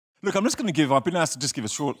Look, I've been asked to just give a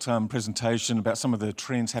short presentation about some of the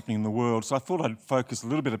trends happening in the world. So I thought I'd focus a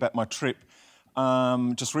little bit about my trip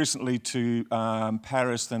just recently to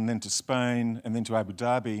Paris and then to Spain and then to Abu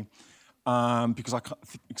Dhabi because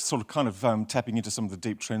tapping into some of the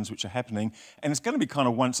deep trends which are happening. And it's going to be kind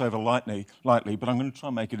of once over lightly, but I'm going to try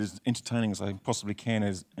and make it as entertaining as I possibly can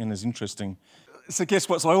and as interesting. So guess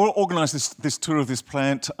what? So I organised this tour of this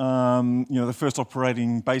plant, the first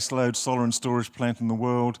operating baseload solar and storage plant in the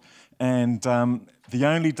world, and the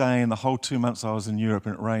only day in the whole 2 months I was in Europe,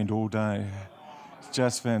 and it rained all day. It's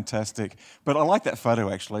just fantastic. But I like that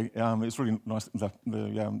photo actually. It's really nice. The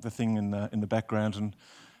thing in the background, and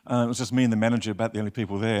it was just me and the manager, about the only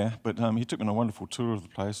people there. But he took me on a wonderful tour of the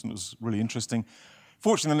place, and it was really interesting.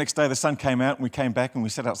 Fortunately, the next day the sun came out and we came back and we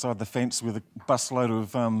sat outside the fence with a busload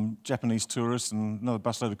of Japanese tourists and another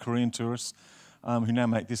busload of Korean tourists who now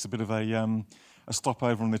make this a bit of a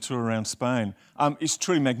stopover on their tour around Spain. It's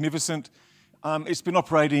truly magnificent. It's been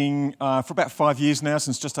operating for about 5 years now,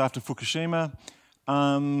 since just after Fukushima.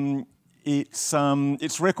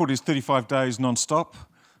 Its record is 35 days non-stop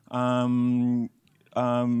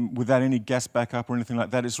without any gas backup or anything like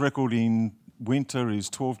that. Its record in winter is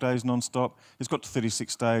 12 days non-stop. It's got to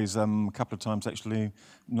 36 days a couple of times actually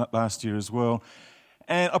last year as well.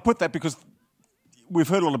 And I put that because we've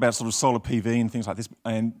heard all about sort of solar PV and things like this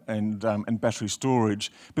and battery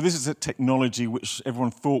storage, but this is a technology which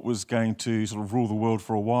everyone thought was going to sort of rule the world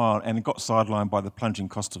for a while, and it got sidelined by the plunging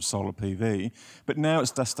cost of solar PV. But now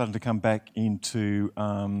it's just starting to come back into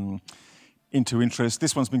interest.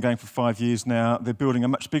 This one's been going for 5 years now. They're building a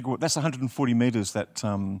much bigger one. That's 140 metres, that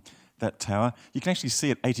tower. You can actually see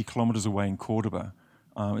it 80 kilometres away in Cordoba.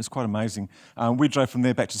 It's quite amazing. We drove from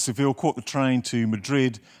there back to Seville, caught the train to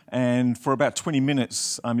Madrid, and for about 20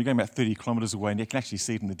 minutes, you're going about 30 kilometres away, and you can actually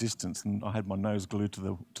see it in the distance. And I had my nose glued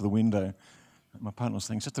to the window. My partner was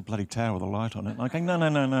saying, "It's just a bloody tower with a light on it." And I'm going,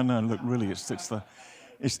 "No. Look, really, it's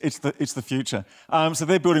the future." So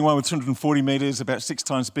they're building one with 240 metres, about 6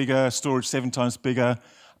 times bigger, storage 7 times bigger,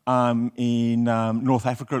 in North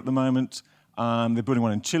Africa at the moment. They're building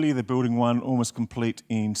one in Chile, they're building one almost complete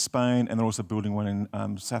in Spain, and they're also building one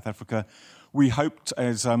in South Africa. We hoped,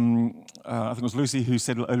 as I think it was Lucy who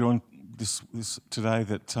said earlier on this today,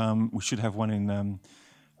 that we should have one in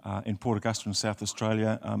Port Augusta in South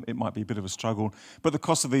Australia. It might be a bit of a struggle, but the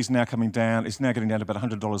cost of these now coming down, it's now getting down to about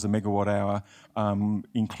 $100 a megawatt hour,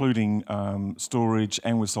 including storage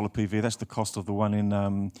and with solar PV. That's the cost of the one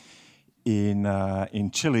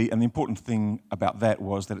in Chile, and the important thing about that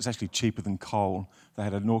was that it's actually cheaper than coal. They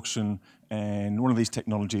had an auction, and one of these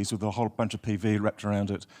technologies with a whole bunch of PV wrapped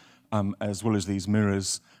around it, as well as these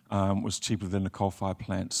mirrors, was cheaper than a coal-fired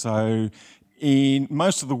plant. So in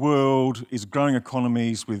most of the world is growing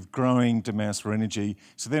economies with growing demands for energy,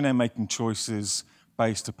 so they're now making choices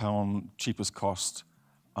based upon cheapest cost,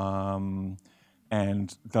 and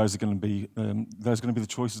those are going to be the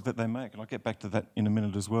choices that they make, and I'll get back to that in a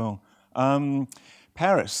minute as well.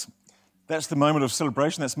 Paris, that's the moment of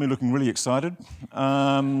celebration. That's me looking really excited.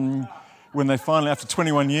 When they finally, after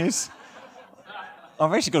 21 years,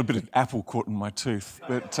 I've actually got a bit of apple caught in my tooth,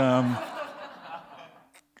 but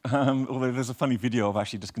although there's a funny video of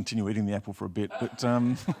actually just continue eating the apple for a bit, but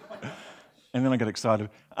and then I get excited.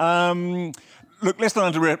 Look, let's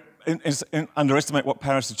not underestimate what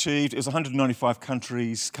Paris achieved. It was 195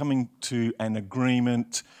 countries coming to an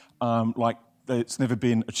agreement like it's never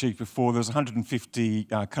been achieved before. There's 150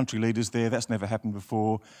 country leaders there. That's never happened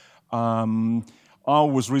before. I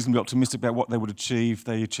was reasonably optimistic about what they would achieve.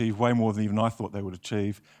 They achieved way more than even I thought they would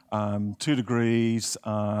achieve. 2 degrees,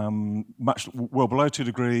 much well below 2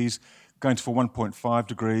 degrees, going for 1.5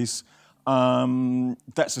 degrees.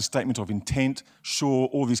 That's a statement of intent. Sure,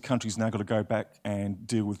 all these countries now got to go back and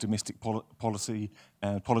deal with domestic policy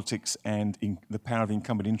and politics and the power of the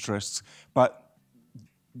incumbent interests, but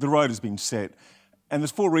the road has been set. And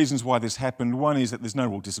there's 4 reasons why this happened. One is that there's no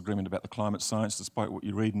real disagreement about the climate science, despite what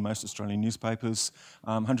you read in most Australian newspapers.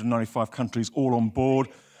 195 countries all on board.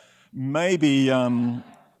 Maybe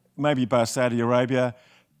by Saudi Arabia.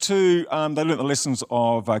 2, they learnt the lessons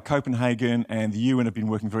of Copenhagen, and the UN have been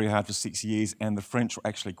working very hard for 6 years, and the French were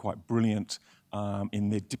actually quite brilliant in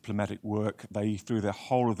their diplomatic work. They threw the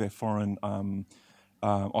whole of their foreign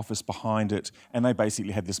office behind it, and they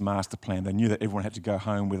basically had this master plan. They knew that everyone had to go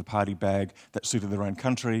home with a party bag that suited their own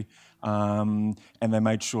country, and they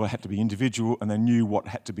made sure it had to be individual, and they knew what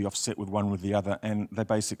had to be offset with one with the other, and they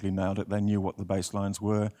basically nailed it. They knew what the baselines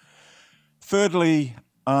were. Thirdly,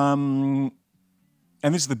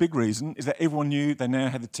 and this is the big reason, is that everyone knew they now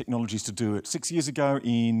had the technologies to do it. 6 years ago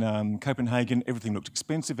in Copenhagen, everything looked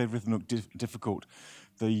expensive, everything looked difficult.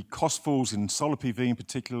 The cost falls in solar PV in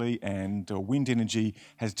particularly and wind energy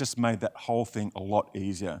has just made that whole thing a lot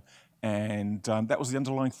easier. And that was the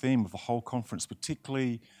underlying theme of the whole conference,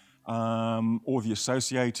 particularly all the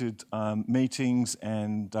associated meetings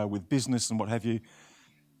and with business and what have you.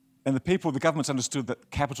 And the government's understood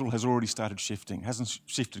that capital has already started shifting. It hasn't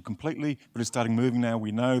shifted completely, but it's starting moving now.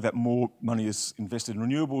 We know that more money is invested in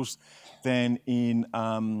renewables than in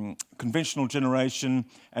conventional generation,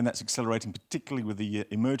 and that's accelerating particularly with the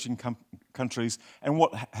emerging countries. And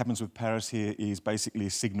what happens with Paris here is basically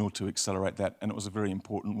a signal to accelerate that, and it was a very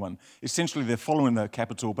important one. Essentially, they're following the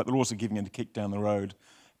capital, but they're also giving it a kick down the road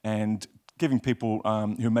and giving people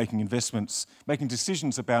who are making investments, making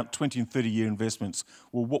decisions about 20 and 30-year investments,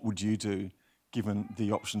 well, what would you do given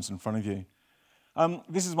the options in front of you?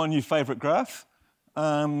 This is my new favourite graph.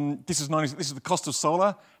 This is the cost of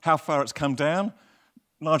solar, how far it's come down.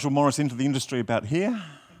 Nigel Morris into the industry about here.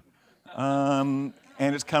 And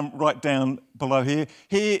it's come right down below here.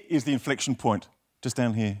 Here is the inflection point, just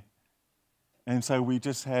down here. And so we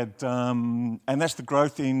just had, and that's the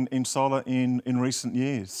growth in solar in recent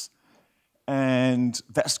years. And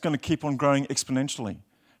that's going to keep on growing exponentially.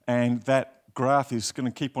 And that graph is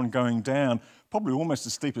going to keep on going down, probably almost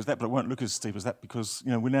as steep as that, but it won't look as steep as that because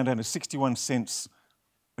we're now down to 61 cents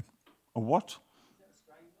a watt.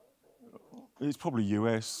 It's probably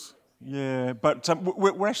US. Yeah, but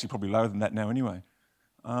we're actually probably lower than that now anyway.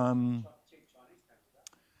 Not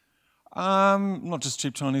just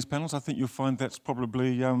cheap Chinese panels. I think you'll find that's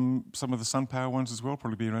probably some of the sun power ones as well,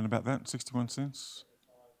 probably be around about that, 61 cents.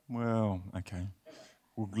 Well, okay.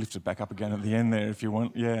 We'll lift it back up again at the end there if you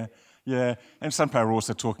want. Yeah, yeah. And SunPower are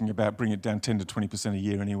also talking about bringing it down 10 to 20% a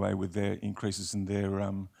year anyway, with their increases in their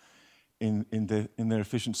in their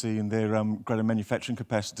efficiency and their greater manufacturing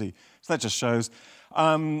capacity. So that just shows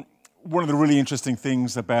one of the really interesting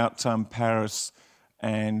things about Paris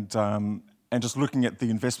and just looking at the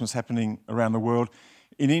investments happening around the world.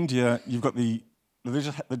 In India, you've got they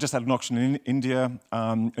just had an auction in India,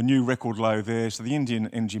 a new record low there. So the Indian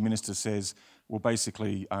energy minister says, well,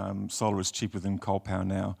 basically, solar is cheaper than coal power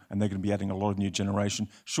now, and they're going to be adding a lot of new generation.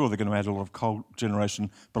 Sure, they're going to add a lot of coal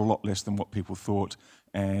generation, but a lot less than what people thought.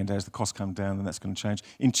 And as the costs come down, then that's going to change.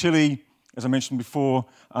 In Chile, as I mentioned before,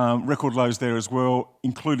 record lows there as well,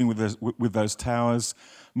 including with those towers.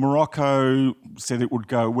 Morocco said it would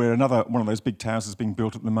go where another one of those big towers is being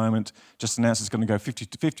built at the moment. Just announced it's going to go 50%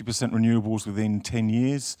 renewables within 10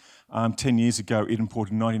 years. 10 years ago, it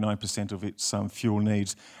imported 99% of its fuel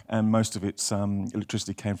needs, and most of its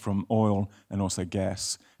electricity came from oil and also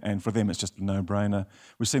gas. And for them, it's just a no-brainer.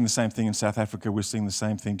 We're seeing the same thing in South Africa. We're seeing the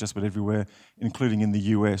same thing just about everywhere, including in the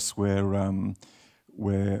US, where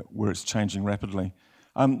it's changing rapidly.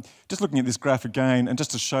 Just looking at this graph again, and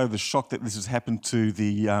just to show the shock that this has happened to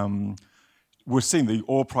we're seeing the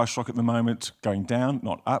oil price shock at the moment going down,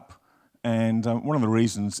 not up. And one of the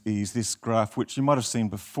reasons is this graph, which you might have seen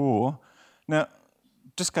before. Now,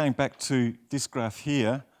 just going back to this graph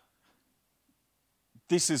here,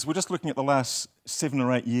 we're just looking at the last 7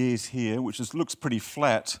 or 8 years here, which looks pretty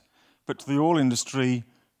flat, but to the oil industry,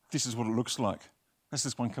 this is what it looks like. That's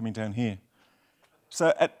this one coming down here.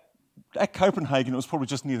 So at Copenhagen, it was probably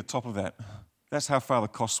just near the top of that. That's how far the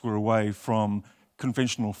costs were away from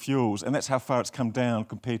conventional fuels, and that's how far it's come down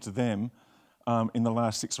compared to them in the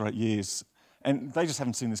last 6 or 8 years. And they just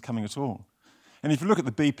haven't seen this coming at all. And if you look at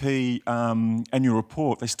the BP annual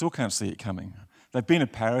report, they still can't see it coming. They've been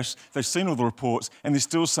at Paris, they've seen all the reports, and they're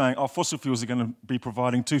still saying, oh, fossil fuels are going to be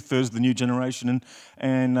providing 2/3 of the new generation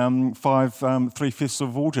and 3/5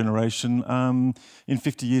 of all generation in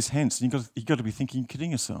 50 years hence. And you've got to be thinking, you're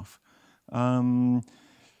kidding yourself. So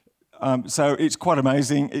it's quite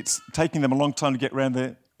amazing. It's taking them a long time to get around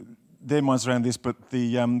their minds around this, but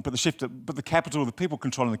the capital, the people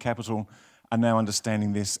controlling the capital, are now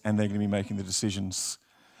understanding this, and they're going to be making the decisions.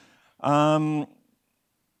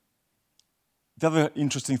 The other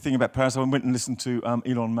interesting thing about Paris, I went and listened to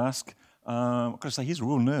Elon Musk. I've got to say, he's a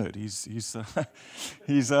real nerd. He's a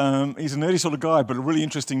nerdy sort of guy, but a really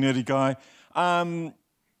interesting nerdy guy.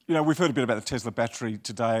 We've heard a bit about the Tesla battery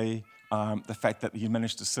today. The fact that he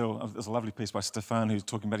managed to sell, there's a lovely piece by Stefan who's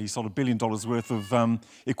talking about he sold $1 billion worth of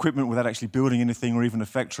equipment without actually building anything or even a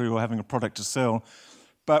factory or having a product to sell.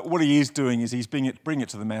 But what he is doing is he's bringing it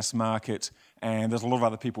to the mass market, and there's a lot of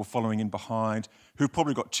other people following in behind who've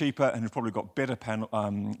probably got cheaper and who've probably got better panel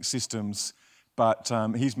systems, but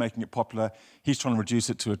he's making it popular. He's trying to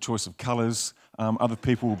reduce it to a choice of colours. Other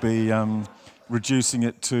people will be reducing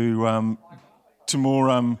it to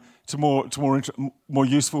more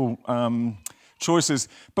useful choices.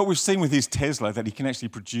 But we've seen with his Tesla that he can actually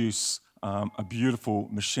produce a beautiful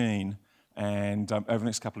machine. And over the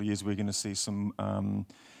next couple of years, we're going to see some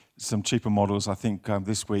cheaper models. I think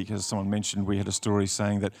this week, as someone mentioned, we had a story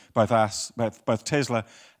saying that both Tesla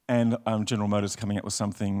and General Motors are coming up with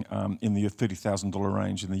something in the $30,000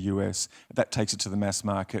 range in the US. That takes it to the mass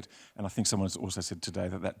market. And I think someone has also said today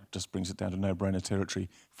that that just brings it down to no-brainer territory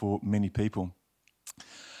for many people.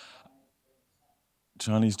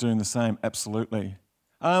 Chinese doing the same, absolutely.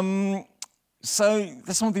 So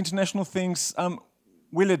that's some of the international things.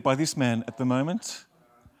 We're led by this man at the moment.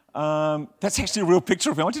 That's actually a real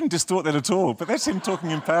picture of him. I didn't distort that at all, but that's him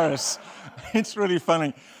talking in Paris. It's really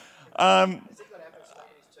funny. I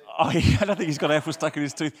don't think he's got apple stuck in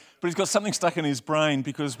his tooth, but he's got something stuck in his brain,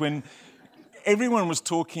 because when everyone was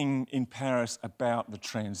talking in Paris about the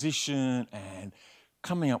transition and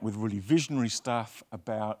coming up with really visionary stuff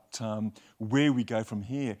about where we go from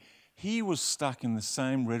here, he was stuck in the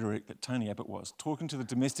same rhetoric that Tony Abbott was, talking to the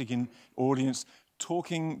domestic audience,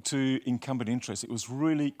 talking to incumbent interests. It was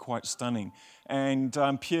really quite stunning. And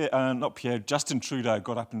Justin Trudeau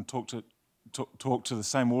got up and talked to the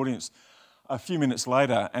same audience a few minutes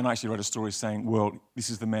later, and I actually wrote a story saying, well, this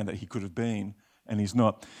is the man that he could have been, and he's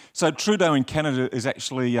not. So Trudeau in Canada is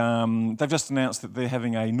actually, they've just announced that they're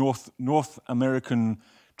having a North American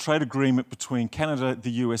trade agreement between Canada,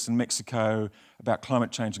 the US and Mexico about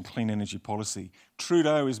climate change and clean energy policy.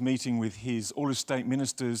 Trudeau is meeting with all his state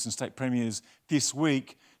ministers and state premiers this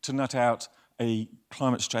week to nut out a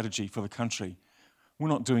climate strategy for the country. We're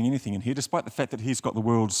not doing anything in here, despite the fact that he's got the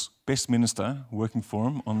world's best minister working for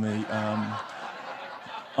him on the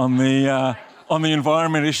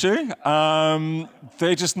environment issue.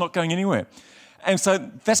 They're just not going anywhere. And so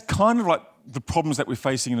that's kind of like the problems that we're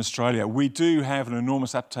facing in Australia. We do have an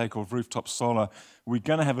enormous uptake of rooftop solar. We're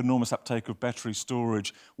going to have enormous uptake of battery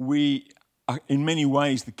storage. We are, in many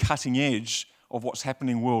ways, the cutting edge of what's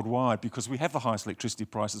happening worldwide, because we have the highest electricity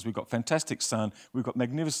prices. We've got fantastic sun. We've got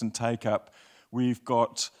magnificent take-up.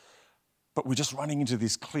 But we're just running into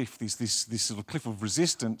this cliff, this sort of cliff of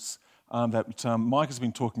resistance that Mike has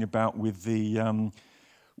been talking about with the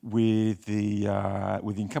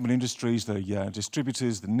incumbent industries, the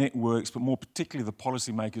distributors, the networks, but more particularly the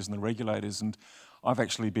policymakers and the regulators. And I've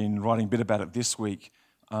actually been writing a bit about it this week.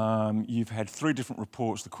 You've had 3 different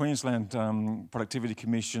reports: the Queensland Productivity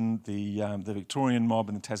Commission, the Victorian mob,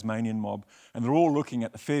 and the Tasmanian mob, and they're all looking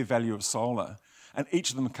at the fair value of solar. And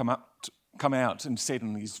each of them have come out and said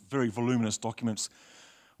in these very voluminous documents,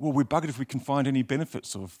 well, we're buggered if we can find any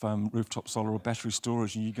benefits of rooftop solar or battery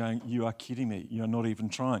storage. And you're going, you are kidding me. You're not even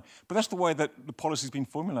trying. But that's the way that the policy's been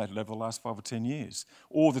formulated over the last 5 or 10 years.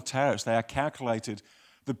 All the tariffs, they are calculated.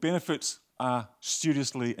 The benefits are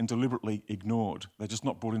studiously and deliberately ignored. They're just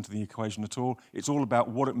not brought into the equation at all. It's all about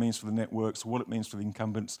what it means for the networks, what it means for the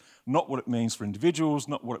incumbents, not what it means for individuals,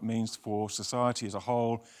 not what it means for society as a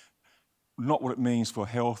whole, not what it means for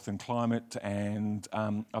health and climate and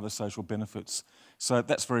other social benefits. So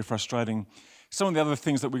that's very frustrating. Some of the other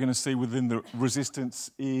things that we're going to see within the resistance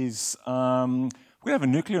is we have a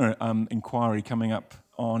nuclear inquiry coming up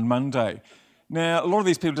on Monday. Now, a lot of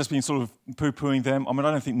these people have just been sort of poo-pooing them. I mean,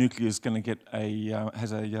 I don't think nuclear is going to get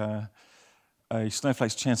has a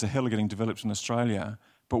snowflake's chance of hell of getting developed in Australia.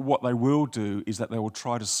 But what they will do is that they will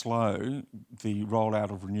try to slow the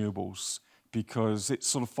rollout of renewables, because it's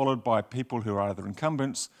sort of followed by people who are either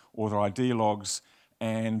incumbents or they're ideologues,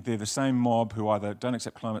 and they're the same mob who either don't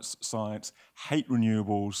accept climate science, hate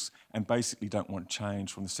renewables, and basically don't want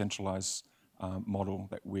change from the centralised model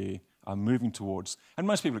that we are moving towards. And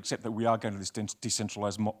most people accept that we are going to this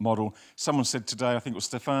decentralised model. Someone said today, I think it was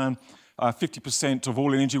Stefan, 50% of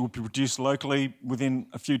all energy will be produced locally within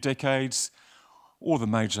a few decades. All the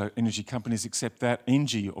major energy companies accept that.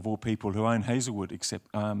 Engie, of all people, who own Hazelwood,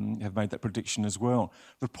 have made that prediction as well.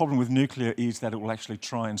 The problem with nuclear is that it will actually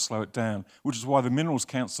try and slow it down, which is why the Minerals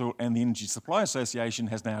Council and the Energy Supply Association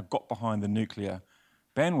has now got behind the nuclear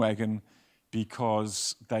bandwagon,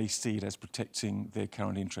 because they see it as protecting their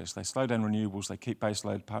current interests. They slow down renewables, they keep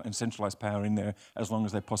baseload power and centralised power in there as long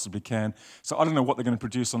as they possibly can. So I don't know what they're going to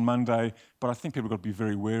produce on Monday, but I think people have got to be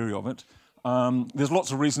very wary of it. There's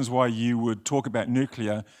lots of reasons why you would talk about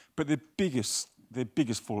nuclear, but their biggest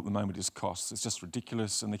fault at the moment is costs. It's just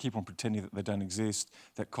ridiculous, and they keep on pretending that they don't exist,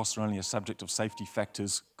 that costs are only a subject of safety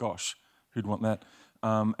factors. Gosh, who'd want that?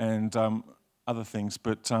 And other things,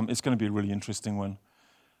 but it's going to be a really interesting one.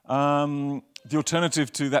 The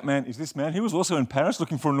alternative to that man is this man. He was also in Paris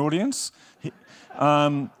looking for an audience.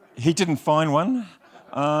 He didn't find one,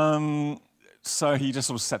 so he just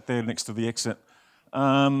sort of sat there next to the exit.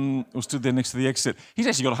 or stood there next to the exit. He's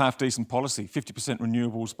actually got a half-decent policy, 50%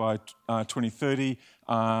 renewables by 2030,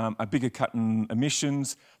 a bigger cut in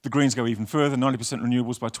emissions. The Greens go even further, 90%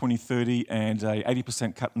 renewables by 2030 and a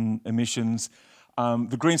 80% cut in emissions.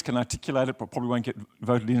 The Greens can articulate it, but probably won't get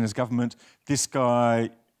voted in as government. This guy,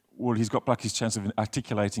 well, he's got Plucky's chance of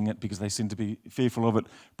articulating it because they seem to be fearful of it,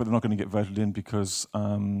 but they're not going to get voted in because,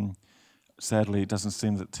 sadly, it doesn't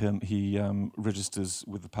seem that he registers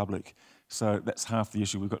with the public. So that's half the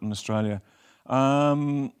issue we've got in Australia.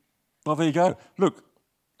 Well, there you go. Look,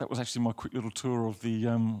 that was actually my quick little tour of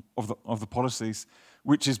the policies,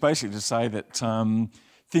 which is basically to say that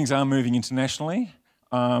things are moving internationally.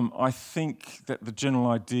 I think that the general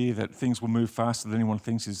idea that things will move faster than anyone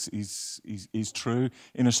thinks is true.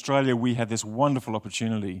 In Australia, we had this wonderful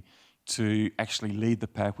opportunity to actually lead the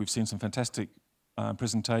pack. We've seen some fantastic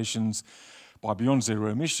presentations by Beyond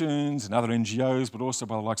Zero Emissions and other NGOs, but also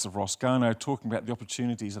by the likes of Ross Garnaut, talking about the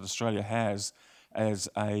opportunities that Australia has as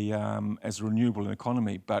a renewable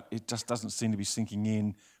economy, but it just doesn't seem to be sinking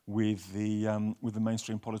in with the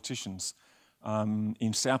mainstream politicians.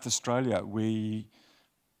 In South Australia, we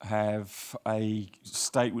have a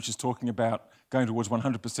state which is talking about going towards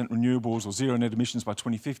 100% renewables or zero net emissions by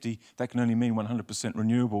 2050. That can only mean 100%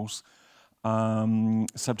 renewables,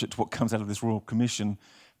 subject to what comes out of this Royal Commission.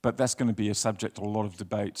 But that's going to be a subject of a lot of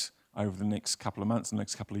debate over the next couple of months, the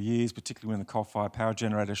next couple of years, particularly when the coal-fired power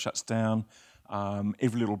generator shuts down.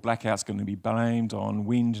 Every little blackout's going to be blamed on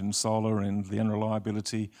wind and solar and the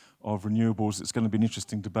unreliability of renewables. It's going to be an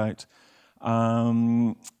interesting debate.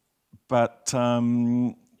 But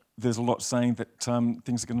there's a lot saying that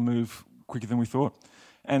things are going to move quicker than we thought.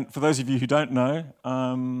 And for those of you who don't know,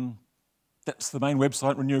 that's the main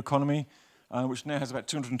website, Renew Economy, which now has about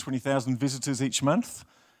 220,000 visitors each month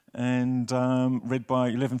and read by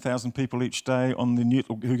 11,000 people each day on the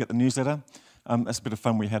who get the newsletter. That's a bit of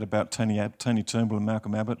fun we had about Tony Turnbull and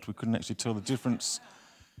Malcolm Abbott. We couldn't actually tell the difference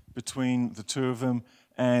between the two of them.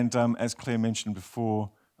 And as Claire mentioned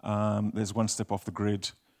before, there's One Step Off the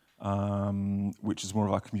Grid, which is more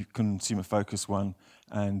of our consumer-focused one.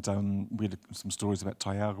 And we had some stories about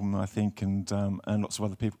Tayagum, I think, and lots of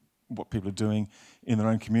other people, what people are doing in their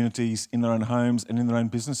own communities, in their own homes, and in their own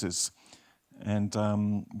businesses. And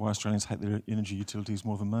why Australians hate their energy utilities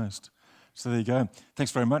more than most. So there you go.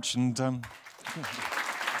 Thanks very much. And